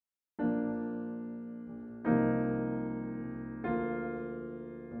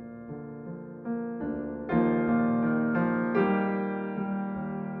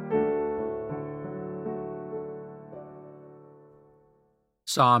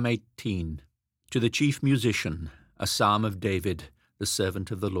Psalm 18. To the chief musician, a psalm of David, the servant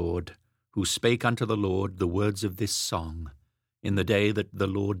of the Lord, who spake unto the Lord the words of this song, in the day that the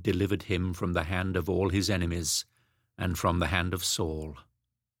Lord delivered him from the hand of all his enemies, and from the hand of Saul.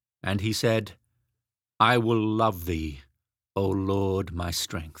 And he said, I will love thee, O Lord my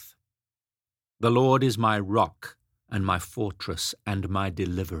strength. The Lord is my rock, and my fortress, and my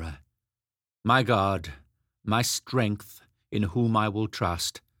deliverer. My God, my strength, in whom I will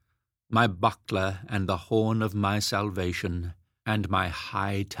trust, my buckler and the horn of my salvation, and my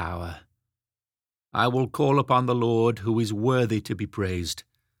high tower. I will call upon the Lord, who is worthy to be praised.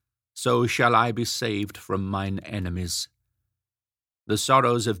 So shall I be saved from mine enemies. The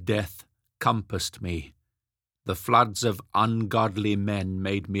sorrows of death compassed me. The floods of ungodly men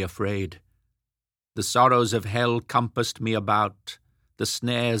made me afraid. The sorrows of hell compassed me about. The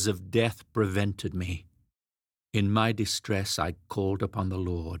snares of death prevented me. In my distress I called upon the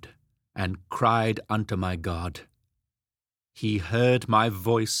Lord, and cried unto my God. He heard my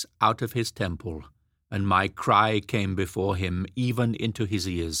voice out of his temple, and my cry came before him, even into his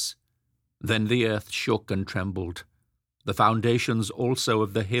ears. Then the earth shook and trembled. The foundations also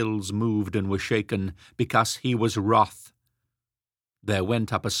of the hills moved and were shaken, because he was wroth. There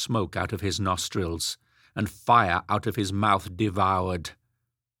went up a smoke out of his nostrils, and fire out of his mouth devoured.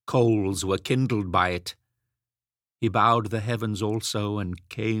 Coals were kindled by it. He bowed the heavens also, and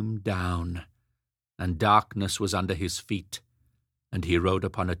came down, and darkness was under his feet, and he rode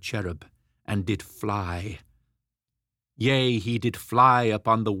upon a cherub, and did fly. Yea, he did fly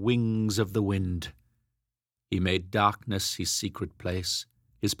upon the wings of the wind. He made darkness his secret place.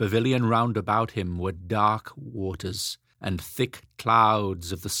 His pavilion round about him were dark waters, and thick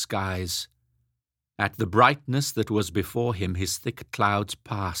clouds of the skies. At the brightness that was before him his thick clouds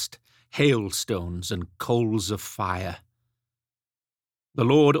passed, hailstones and coals of fire. The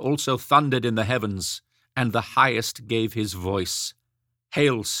Lord also thundered in the heavens, and the highest gave his voice,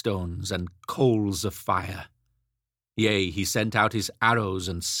 hailstones and coals of fire. Yea, he sent out his arrows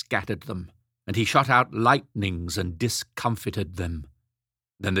and scattered them, and he shot out lightnings and discomfited them.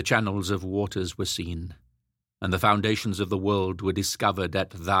 Then the channels of waters were seen, and the foundations of the world were discovered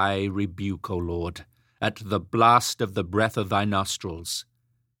at thy rebuke, O Lord, at the blast of the breath of thy nostrils.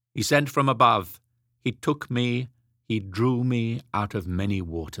 He sent from above, he took me, he drew me out of many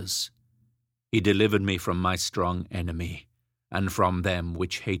waters. He delivered me from my strong enemy, and from them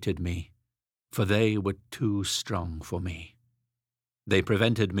which hated me, for they were too strong for me. They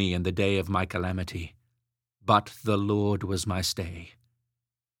prevented me in the day of my calamity, but the Lord was my stay.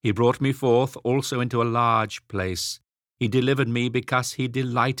 He brought me forth also into a large place. He delivered me because he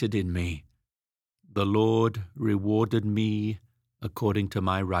delighted in me. The Lord rewarded me according to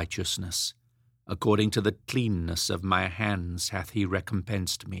my righteousness. According to the cleanness of my hands hath he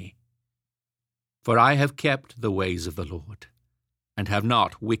recompensed me. For I have kept the ways of the Lord, and have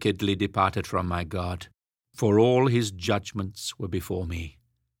not wickedly departed from my God. For all his judgments were before me,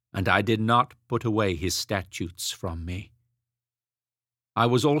 and I did not put away his statutes from me. I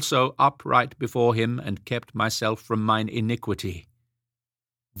was also upright before him, and kept myself from mine iniquity.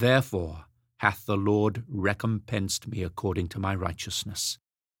 Therefore hath the Lord recompensed me according to my righteousness,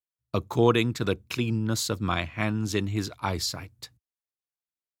 according to the cleanness of my hands in his eyesight.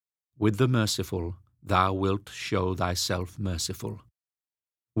 With the merciful thou wilt show thyself merciful.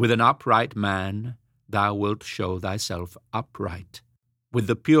 With an upright man thou wilt show thyself upright. With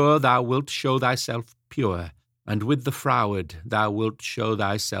the pure thou wilt show thyself pure, and with the froward thou wilt show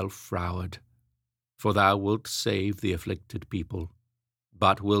thyself froward. For thou wilt save the afflicted people,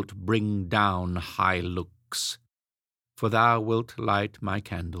 but wilt bring down high looks. For thou wilt light my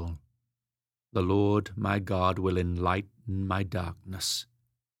candle. The Lord my God will enlighten my darkness.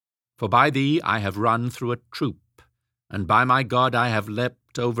 For by thee I have run through a troop, and by my God I have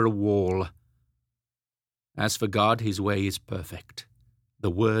leapt over a wall. As for God, his way is perfect. The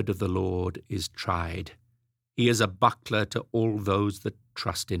word of the Lord is tried. He is a buckler to all those that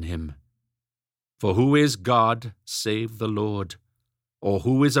trust in him. For who is God save the Lord? Or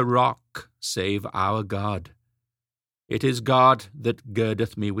who is a rock save our God? It is God that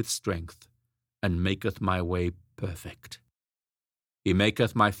girdeth me with strength, and maketh my way perfect. He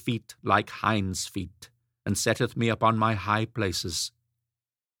maketh my feet like hinds' feet, and setteth me upon my high places.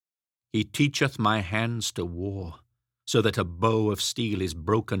 He teacheth my hands to war, so that a bow of steel is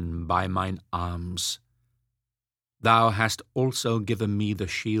broken by mine arms. Thou hast also given me the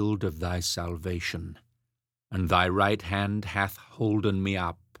shield of thy salvation, and thy right hand hath holden me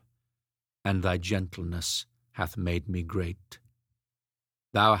up, and thy gentleness hath made me great.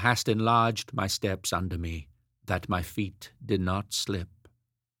 Thou hast enlarged my steps under me, that my feet did not slip.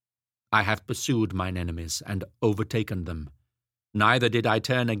 I have pursued mine enemies, and overtaken them. Neither did I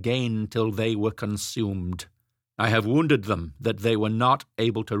turn again till they were consumed. I have wounded them, that they were not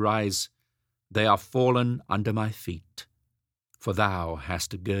able to rise. They are fallen under my feet. For thou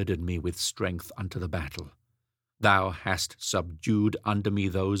hast girded me with strength unto the battle. Thou hast subdued under me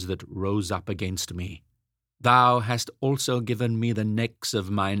those that rose up against me. Thou hast also given me the necks of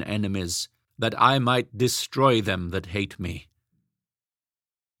mine enemies, that I might destroy them that hate me.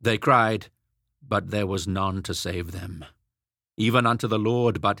 They cried, but there was none to save them, even unto the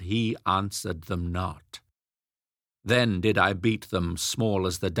Lord, but he answered them not. Then did I beat them small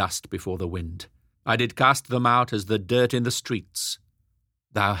as the dust before the wind. I did cast them out as the dirt in the streets.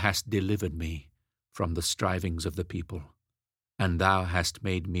 Thou hast delivered me from the strivings of the people, and thou hast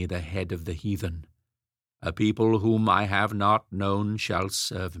made me the head of the heathen. A people whom I have not known shall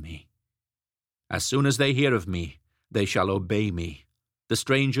serve me. As soon as they hear of me, they shall obey me. The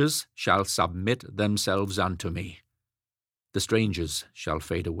strangers shall submit themselves unto me. The strangers shall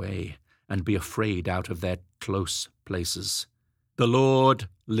fade away, and be afraid out of their close places. The Lord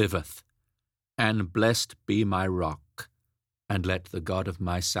liveth, and blessed be my rock, and let the God of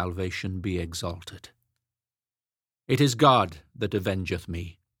my salvation be exalted. It is God that avengeth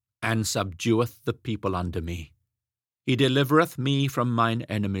me, and subdueth the people under me. He delivereth me from mine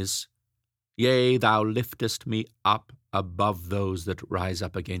enemies. Yea, thou liftest me up above those that rise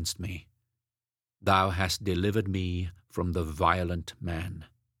up against me. Thou hast delivered me from the violent man.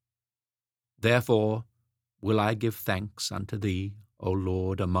 Therefore will I give thanks unto thee, O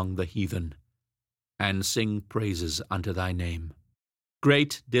Lord, among the heathen, and sing praises unto thy name.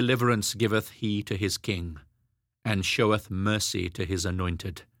 Great deliverance giveth he to his king, and showeth mercy to his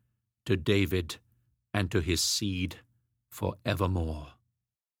anointed, to David, and to his seed for evermore.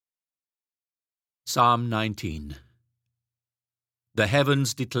 Psalm 19. The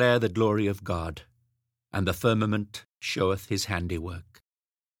heavens declare the glory of God, and the firmament showeth his handiwork.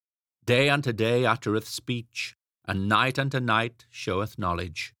 Day unto day uttereth speech, and night unto night showeth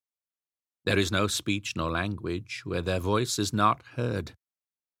knowledge. There is no speech nor language where their voice is not heard.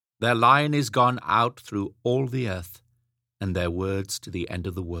 Their line is gone out through all the earth, and their words to the end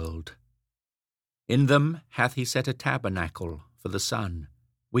of the world. In them hath he set a tabernacle for the sun,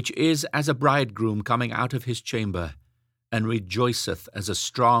 which is as a bridegroom coming out of his chamber, and rejoiceth as a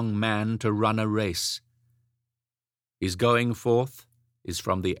strong man to run a race. His going forth is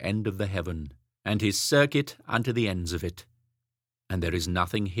from the end of the heaven, and his circuit unto the ends of it, and there is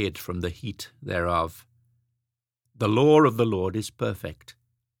nothing hid from the heat thereof. The law of the Lord is perfect,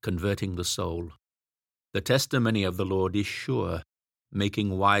 converting the soul. The testimony of the Lord is sure,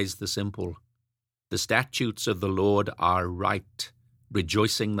 making wise the simple. The statutes of the Lord are right,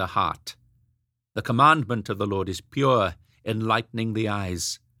 rejoicing the heart. The commandment of the Lord is pure, enlightening the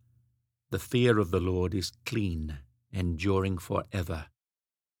eyes. The fear of the Lord is clean, enduring forever.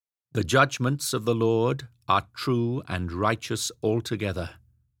 The judgments of the Lord are true and righteous altogether.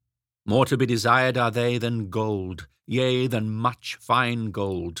 More to be desired are they than gold, yea, than much fine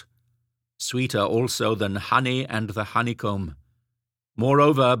gold. Sweeter also than honey and the honeycomb.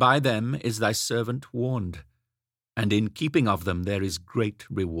 Moreover, by them is thy servant warned, and in keeping of them there is great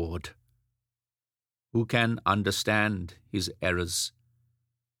reward. Who can understand his errors?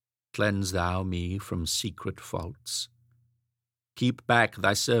 Cleanse thou me from secret faults. Keep back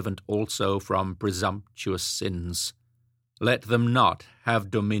thy servant also from presumptuous sins. Let them not have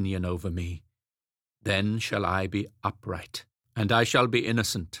dominion over me. Then shall I be upright, and I shall be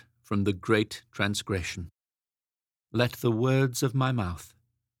innocent from the great transgression. Let the words of my mouth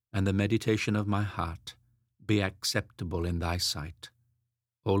and the meditation of my heart be acceptable in thy sight,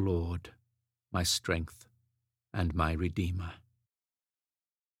 O Lord, my strength and my Redeemer.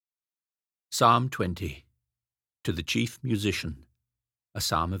 Psalm 20. To the chief musician, a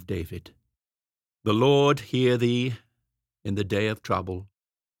psalm of David. The Lord hear thee in the day of trouble.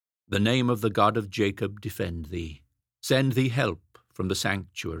 The name of the God of Jacob defend thee. Send thee help from the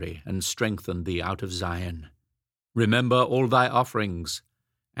sanctuary, and strengthen thee out of Zion. Remember all thy offerings,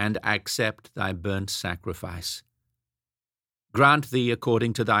 and accept thy burnt sacrifice. Grant thee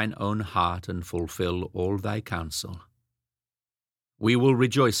according to thine own heart, and fulfill all thy counsel. We will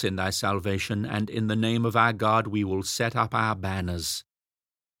rejoice in thy salvation, and in the name of our God we will set up our banners.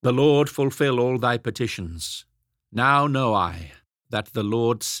 The Lord fulfill all thy petitions. Now know I that the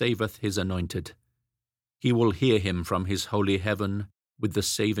Lord saveth his anointed. He will hear him from his holy heaven with the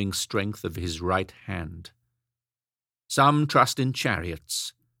saving strength of his right hand. Some trust in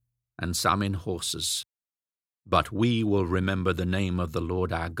chariots, and some in horses. But we will remember the name of the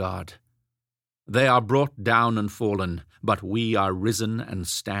Lord our God. They are brought down and fallen, but we are risen and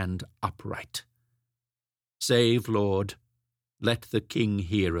stand upright. Save, Lord, let the King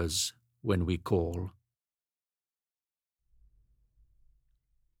hear us when we call.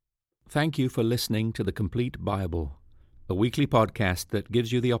 Thank you for listening to The Complete Bible, a weekly podcast that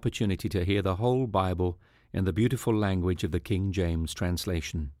gives you the opportunity to hear the whole Bible in the beautiful language of the King James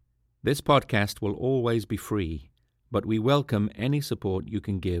translation. This podcast will always be free, but we welcome any support you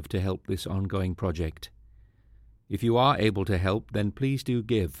can give to help this ongoing project. If you are able to help, then please do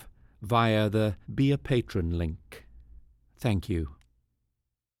give via the Be a Patron link. Thank you.